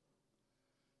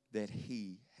that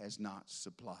He has not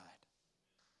supplied.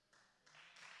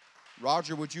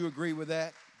 Roger, would you agree with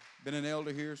that? Been an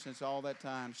elder here since all that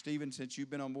time. Stephen, since you've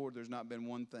been on board, there's not been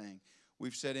one thing.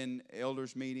 We've said in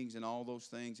elders' meetings and all those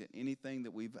things that anything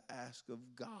that we've asked of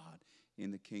God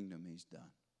in the kingdom, He's done.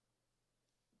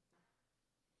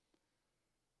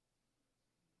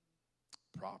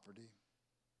 Property,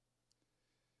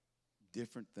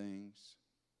 different things.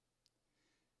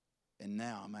 And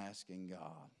now I'm asking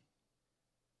God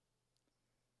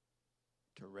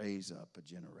to raise up a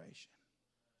generation.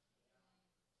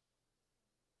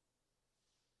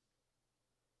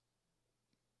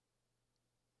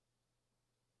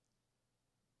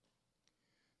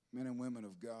 Men and women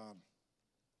of God,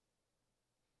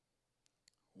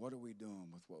 what are we doing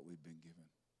with what we've been given?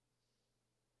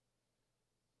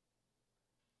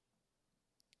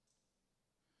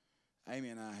 Amy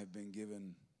and I have been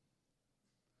given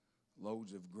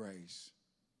loads of grace.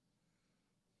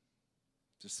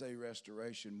 To say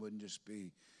restoration wouldn't just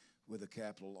be with a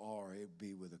capital R, it would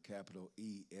be with a capital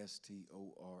E-S-T-O-R-A-T-I-O-N.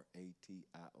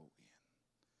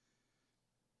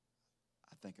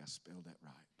 I think I spelled that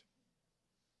right.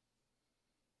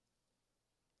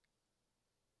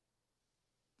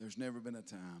 There's never been a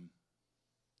time,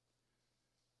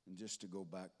 and just to go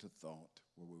back to thought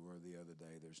where we were the other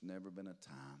day, there's never been a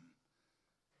time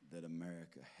that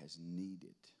America has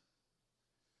needed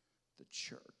the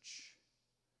church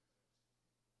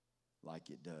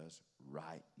like it does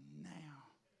right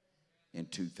now in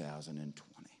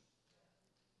 2020.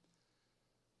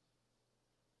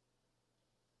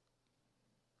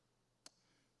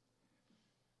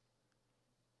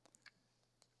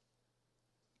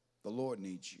 The Lord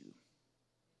needs you.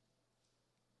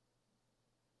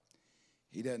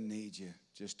 He doesn't need you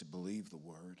just to believe the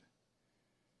word.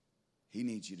 He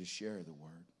needs you to share the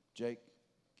word. Jake,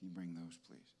 can you bring those,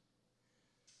 please?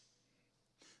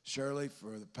 Shirley,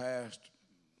 for the past,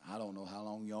 I don't know how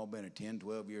long y'all been, 10,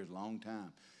 12 years, long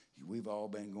time. We've all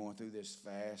been going through this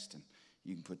fast, and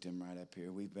you can put them right up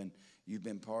here. You've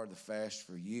been part of the fast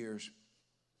for years.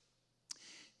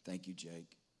 Thank you,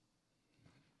 Jake.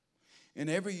 And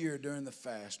every year during the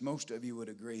fast, most of you would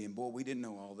agree, and boy, we didn't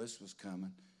know all this was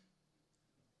coming.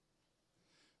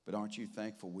 But aren't you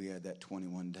thankful we had that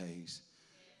 21 days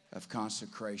of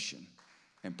consecration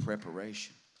and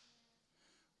preparation?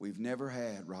 We've never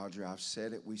had, Roger, I've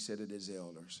said it, we said it as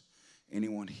elders.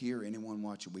 Anyone here, anyone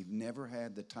watching, we've never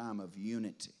had the time of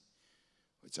unity.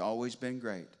 It's always been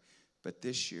great. But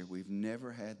this year, we've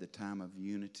never had the time of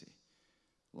unity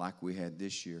like we had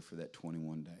this year for that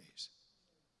 21 days.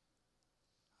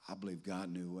 I believe God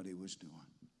knew what he was doing.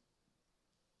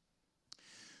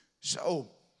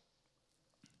 So,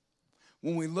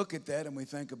 when we look at that and we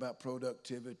think about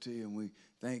productivity and we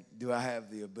think, do I have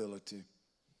the ability?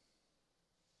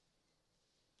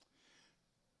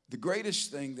 The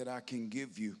greatest thing that I can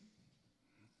give you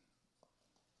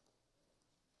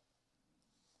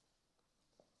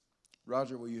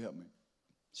Roger, will you help me?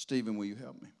 Stephen, will you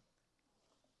help me?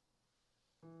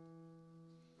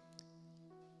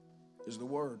 Is the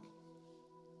word.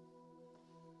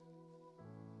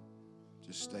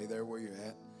 Just stay there where you're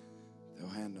at. They'll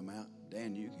hand them out.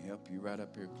 Dan, you can help. You right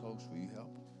up here close. Will you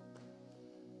help?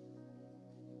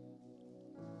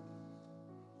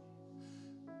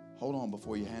 Hold on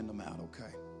before you hand them out,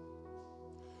 okay?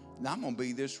 Now, I'm going to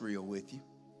be this real with you.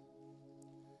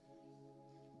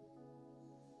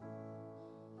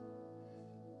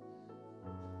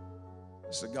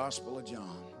 It's the Gospel of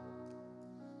John.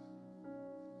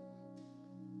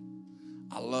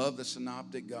 I love the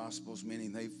synoptic Gospels,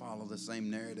 meaning they follow the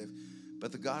same narrative.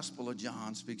 But the Gospel of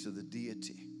John speaks of the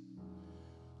deity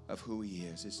of who he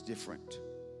is. It's different.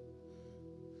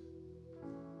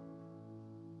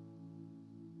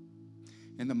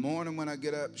 In the morning when I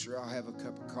get up, sure, I'll have a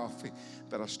cup of coffee,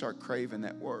 but I'll start craving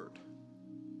that word.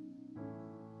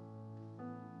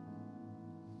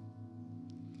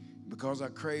 Because I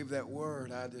crave that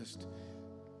word,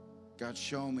 God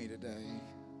show me today.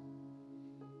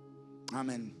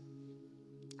 I'm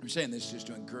saying this just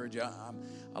to encourage you.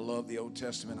 I love the Old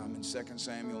Testament. I'm in 2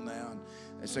 Samuel now.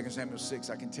 And 2 Samuel 6,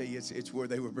 I can tell you it's where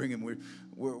they were bringing.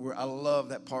 I love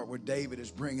that part where David is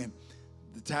bringing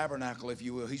the tabernacle, if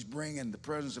you will. He's bringing the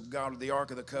presence of God, the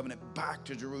Ark of the Covenant, back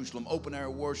to Jerusalem. Open air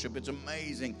worship. It's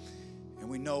amazing. And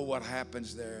we know what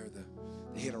happens there.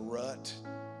 They hit a rut.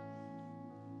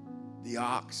 The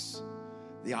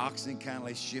oxen kind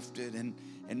of shifted, and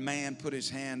man put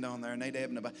his hand on there, and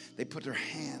they put their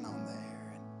hand on there.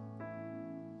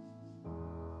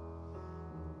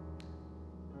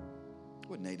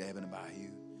 Wasn't Nadab and Abihu?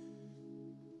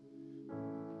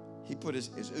 He put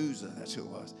his Uzzah, that's who it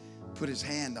was, put his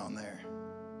hand on there.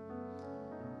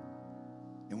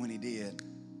 And when he did,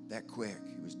 that quick,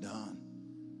 he was done.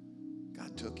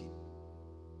 God took him.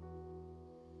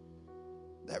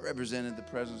 That represented the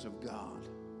presence of God.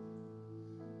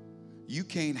 You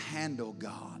can't handle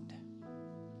God.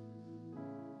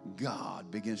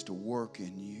 God begins to work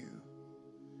in you.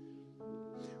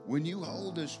 When you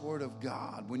hold this word of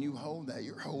God, when you hold that,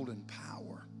 you're holding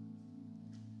power.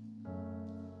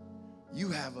 You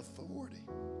have authority.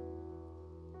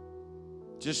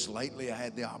 Just lately, I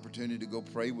had the opportunity to go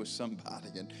pray with somebody,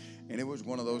 and it was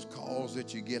one of those calls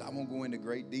that you get. I won't go into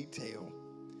great detail.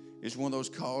 It's one of those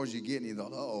calls you get and you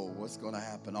thought, oh, what's going to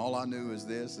happen? All I knew is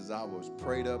I was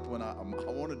prayed up when I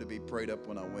wanted to be prayed up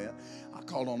when I went. I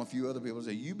called on a few other people and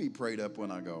said, you be prayed up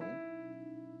when I go.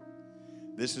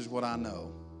 This is what I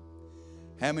know.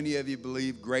 How many of you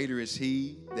believe greater is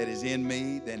he that is in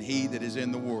me than he that is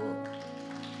in the world?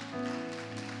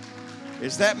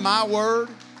 Is that my word,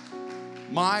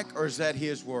 Mike, or is that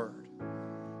his word?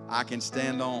 I can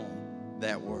stand on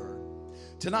that word.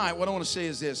 Tonight, what I want to say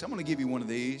is this. I'm going to give you one of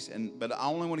these, but I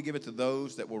only want to give it to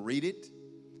those that will read it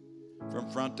from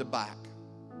front to back.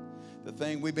 The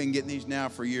thing, we've been getting these now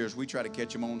for years. We try to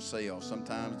catch them on sale.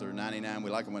 Sometimes they're 99.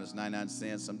 We like them when it's 99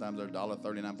 cents. Sometimes they're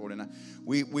 $1.39, 49.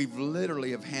 We've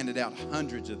literally have handed out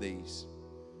hundreds of these.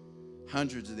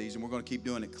 Hundreds of these, and we're going to keep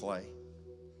doing it, Clay.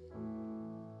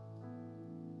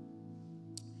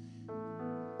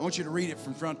 I want you to read it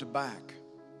from front to back.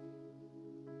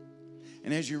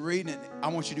 And as you're reading it, I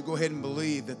want you to go ahead and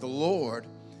believe that the Lord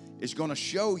is going to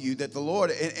show you that the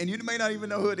Lord, and you may not even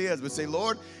know who it is, but say,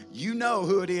 Lord, you know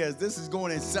who it is. This is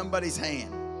going in somebody's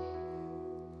hand.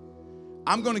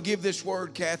 I'm going to give this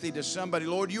word, Kathy, to somebody.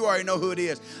 Lord, you already know who it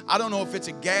is. I don't know if it's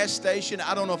a gas station.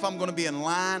 I don't know if I'm going to be in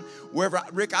line.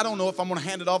 Rick, I don't know if I'm going to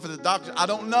hand it off at the doctor. I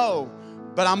don't know.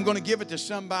 But I'm going to give it to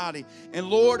somebody. And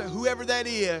Lord, whoever that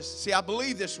is, see, I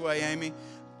believe this way, Amy.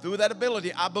 through that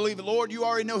ability. I believe, Lord, you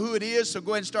already know who it is, so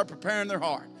go ahead and start preparing their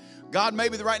heart. God,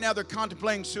 maybe right now they're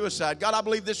contemplating suicide. God, I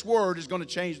believe this word is going to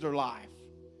change their life.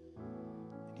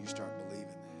 And you start believing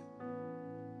that.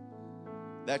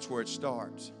 That's where it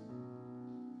starts.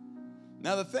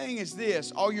 Now the thing is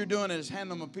this, all you're doing is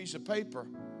handing them a piece of paper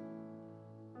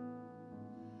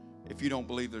if you don't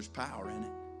believe there's power in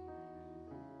it.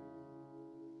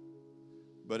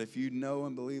 But if you know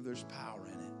and believe there's power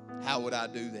in it, how would I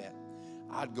do that?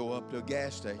 I'd go up to a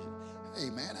gas station. Hey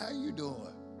man, how you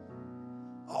doing?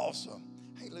 Awesome.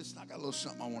 Hey, listen, I got a little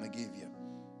something I want to give you.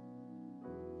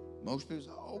 Most people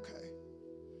say, oh, okay.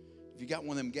 If you got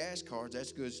one of them gas cards,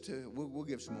 that's good too. We'll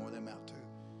give some more of them out too.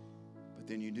 But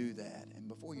then you do that, and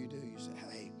before you do, you say,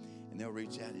 hey, and they'll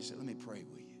reach out and you say, let me pray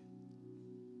with you.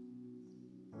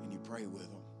 And you pray with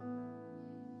them.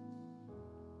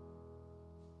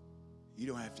 You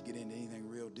don't have to get into anything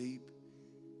real deep.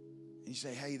 And you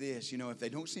say, hey, this, if they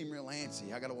don't seem real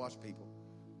antsy, I got to watch people.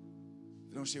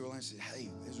 If they don't seem real antsy, hey,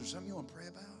 is there something you want to pray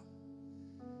about?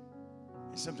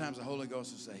 And sometimes the Holy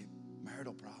Ghost will say,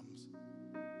 marital problems.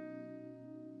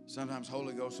 Sometimes the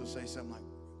Holy Ghost will say something like,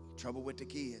 trouble with the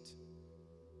kids.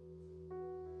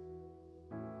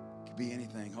 It could be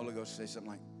anything. Holy Ghost will say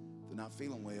something like, they're not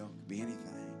feeling well. It could be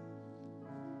anything.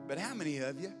 But how many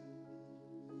of you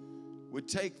would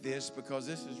take this, because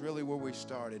this is really where we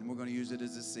started, and we're going to use it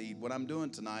as a seed. What I'm doing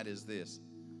tonight is this.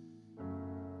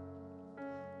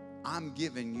 I'm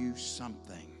giving you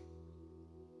something.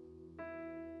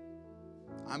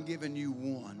 I'm giving you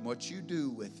one. What you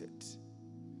do with it,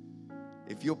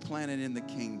 if you'll plant it in the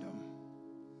kingdom,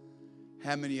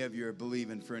 how many of you are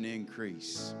believing for an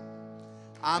increase?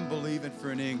 I'm believing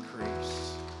for an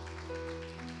increase.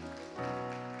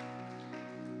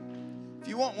 If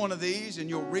you want one of these and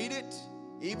you'll read it,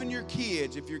 even your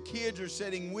kids, if your kids are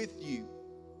sitting with you.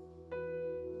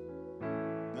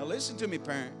 Now listen to me,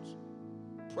 parents.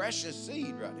 Precious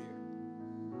seed right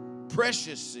here.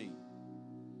 Precious seed.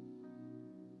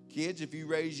 Kids, if you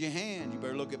raise your hand, you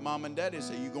better look at mom and daddy and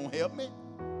say, you gonna help me?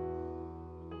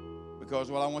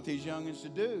 Because what I want these youngins to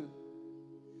do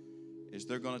is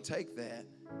they're gonna take that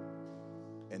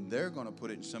and they're gonna put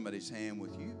it in somebody's hand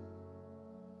with you.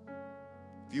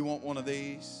 If you want one of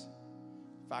these,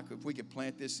 if we could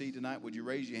plant this seed tonight, would you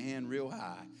raise your hand real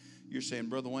high? You're saying,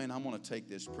 Brother Wayne, I'm going to take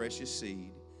this precious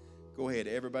seed. Go ahead.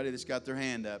 Everybody that's got their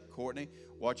hand up. Courtney,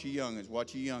 watch your youngins.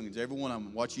 Watch your youngins. Every one of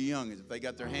them, watch your youngins. If they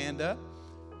got their hand up,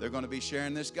 they're going to be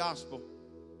sharing this gospel.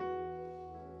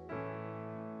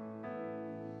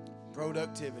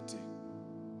 Productivity.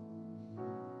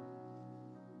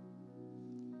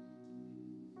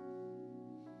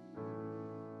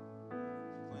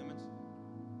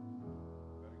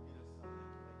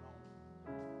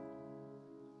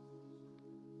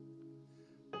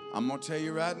 I'm going to tell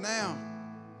you right now,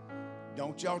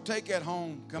 don't y'all take that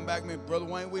home. Come back to me, Brother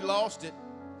Wayne, we lost it.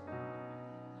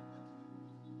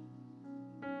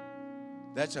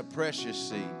 That's a precious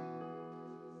seed.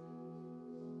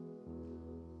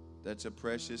 That's a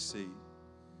precious seed.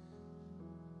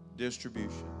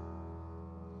 Distribution.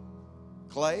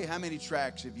 Clay, how many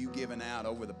tracts have you given out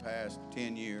over the past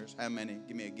 10 years? How many?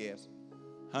 Give me a guess.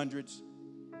 Hundreds?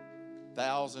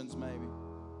 Thousands maybe?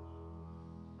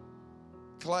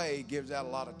 Clay gives out a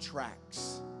lot of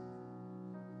tracts.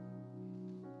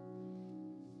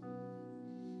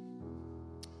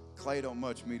 Clay don't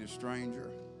much meet a stranger.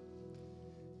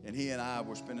 And he and I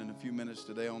were spending a few minutes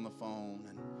today on the phone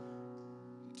and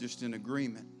just in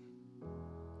agreement.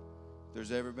 If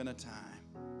there's ever been a time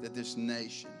that this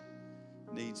nation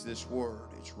needs this word,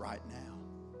 it's right now.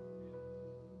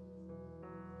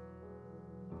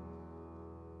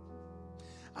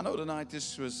 I know tonight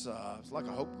this was it's like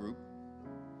a hope group.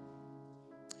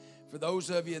 For those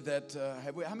of you that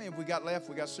how many have we got left?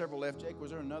 We got several left. Jake,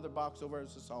 was there another box over there?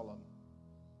 Is this all of them?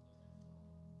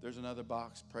 There's another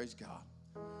box. Praise God.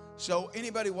 So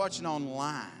anybody watching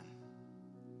online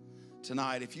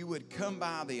tonight, if you would come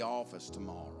by the office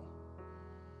tomorrow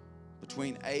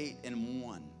between 8 and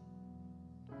 1.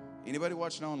 Anybody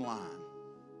watching online,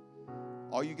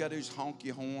 all you got to do is honk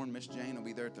your horn. Miss Jane will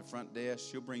be there at the front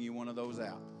desk. She'll bring you one of those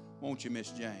out. Won't you,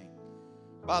 Miss Jane?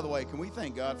 By the way, can we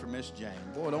thank God for Miss Jane?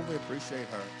 Boy, don't we appreciate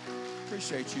her.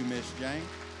 Appreciate you, Miss Jane.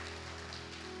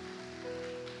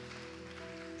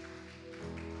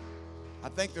 I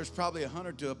think there's probably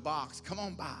 100 to a box. Come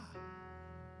on by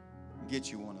and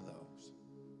get you one of those.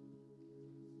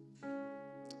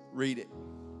 Read it.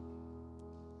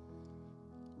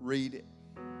 Read it.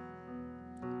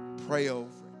 Pray over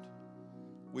it.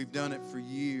 We've done it for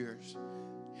years.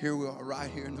 Here we are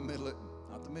right here in the middle of,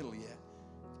 not the middle yet,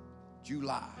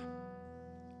 July.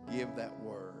 Give that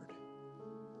word.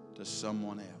 to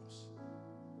someone else.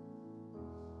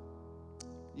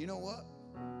 You know what?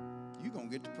 You're going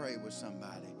to get to pray with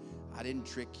somebody. I didn't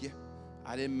trick you.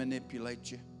 I didn't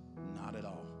manipulate you. Not at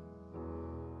all.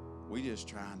 We just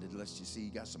trying to let you see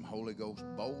you got some Holy Ghost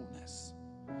boldness.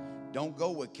 Don't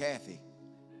go with Kathy.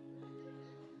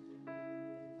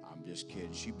 I'm just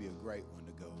kidding. She'd be a great one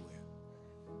to go with.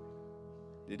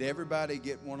 Did everybody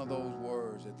get one of those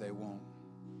words that they want?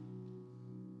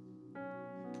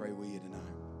 Pray with you tonight.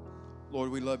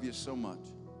 Lord, we love you so much.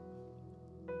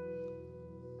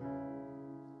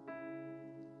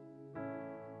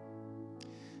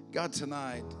 God,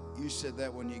 tonight, you said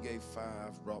that when you gave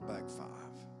 5, brought back 5,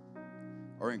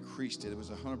 or increased it. It was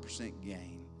 100%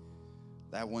 gain.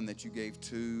 That one that you gave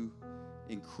 2,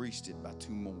 increased it by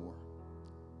 2 more.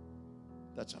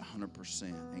 That's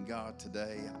 100%. And God,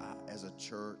 today, as a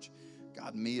church,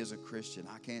 God, me as a Christian,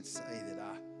 I can't say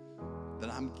that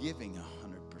I'm giving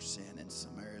 100% in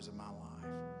some areas of my life.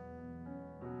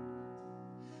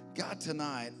 God,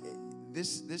 tonight,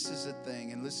 this is a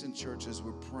thing. And listen, church, as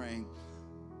we're praying,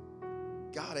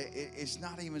 God, it's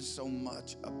not even so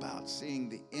much about seeing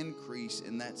the increase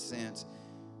in that sense.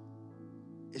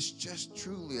 It's just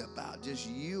truly about just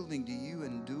yielding to you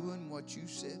and doing what you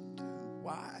said do.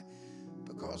 Why?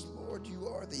 Because, Lord, you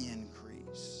are the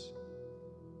increase.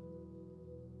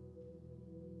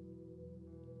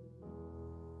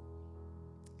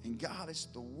 And God, it's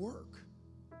the work,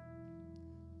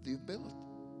 the ability,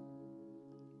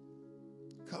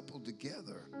 coupled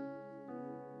together,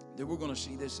 that we're going to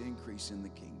see this increase in the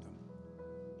kingdom.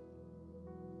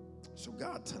 So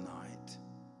God, tonight,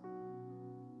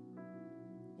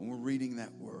 when we're reading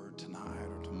that word tonight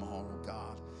or tomorrow,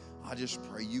 God, I just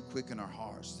pray you quicken our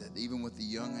hearts that even with the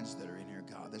youngins that are in here,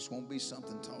 God, this won't be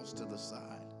something tossed to the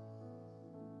side.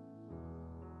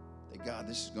 That, God,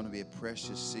 this is going to be a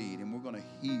precious seed, and we're going to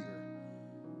hear.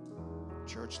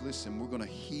 Church, listen, we're going to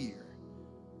hear.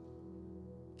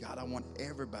 God, I want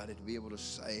everybody to be able to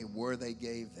say where they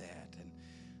gave that and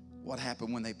what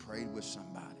happened when they prayed with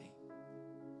somebody.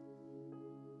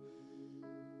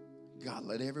 God,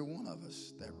 let every one of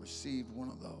us that received one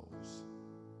of those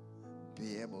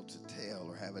be able to tell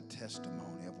or have a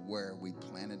testimony of where we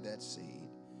planted that seed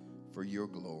for your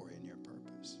glory and your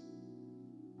purpose.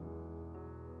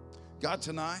 God,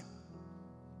 tonight,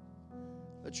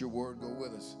 let your word go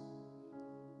with us.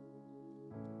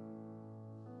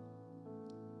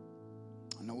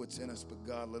 I know it's in us, but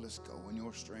God, let us go in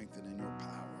your strength and in your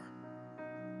power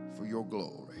for your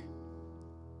glory.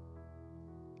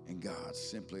 And God,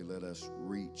 simply let us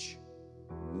reach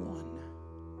one.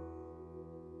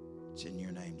 It's in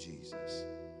your name, Jesus.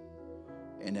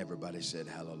 And everybody said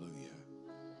hallelujah.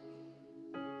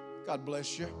 God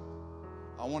bless you.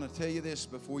 I want to tell you this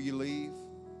before you leave.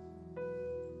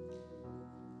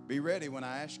 Be ready when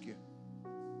I ask you.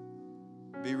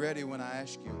 Be ready when I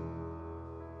ask you.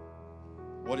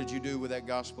 What did you do with that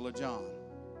Gospel of John?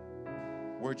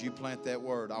 Where'd you plant that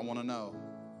word? I want to know.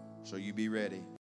 So you be ready.